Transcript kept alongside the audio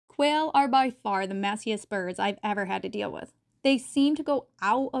Quail are by far the messiest birds I've ever had to deal with. They seem to go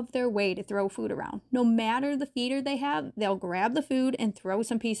out of their way to throw food around. No matter the feeder they have, they'll grab the food and throw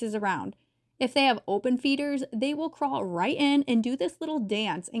some pieces around. If they have open feeders, they will crawl right in and do this little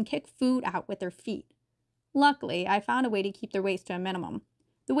dance and kick food out with their feet. Luckily, I found a way to keep their waste to a minimum.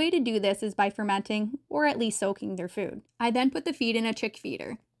 The way to do this is by fermenting, or at least soaking their food. I then put the feed in a chick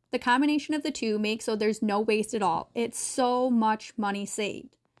feeder. The combination of the two makes so there's no waste at all. It's so much money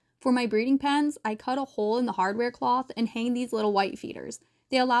saved. For my breeding pens, I cut a hole in the hardware cloth and hang these little white feeders.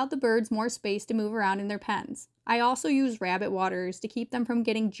 They allowed the birds more space to move around in their pens. I also use rabbit waters to keep them from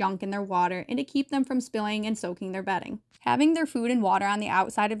getting junk in their water and to keep them from spilling and soaking their bedding. Having their food and water on the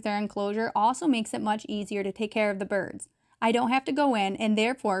outside of their enclosure also makes it much easier to take care of the birds. I don't have to go in and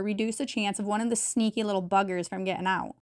therefore reduce the chance of one of the sneaky little buggers from getting out.